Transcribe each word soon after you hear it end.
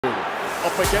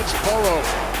up against Porro.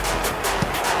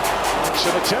 It's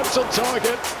an attempt on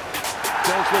target.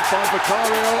 Dealt with by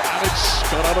Vicario, and it's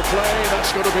got out of play.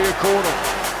 That's going to be a corner.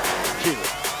 Keeler.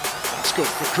 That's good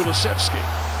for Kulusevski.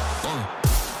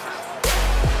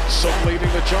 Son leading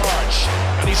the charge,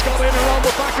 and he's got in around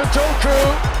the back of Doku.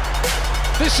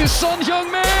 This is Son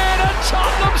Heung-min, and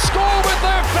Tottenham score with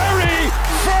their very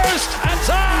first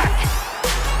attack.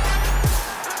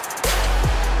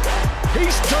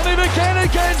 He's done it again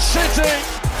against City.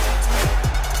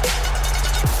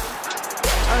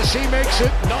 As he makes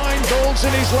it 9 goals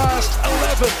in his last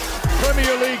 11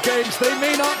 Premier League games. They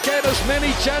may not get as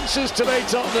many chances today,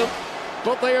 Tottenham,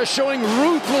 but they are showing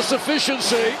ruthless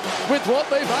efficiency with what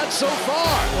they've had so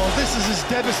far. Well, this is as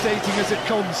devastating as it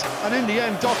comes, and in the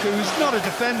end, Doku, who's not a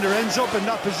defender, ends up in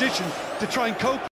that position to try and cope.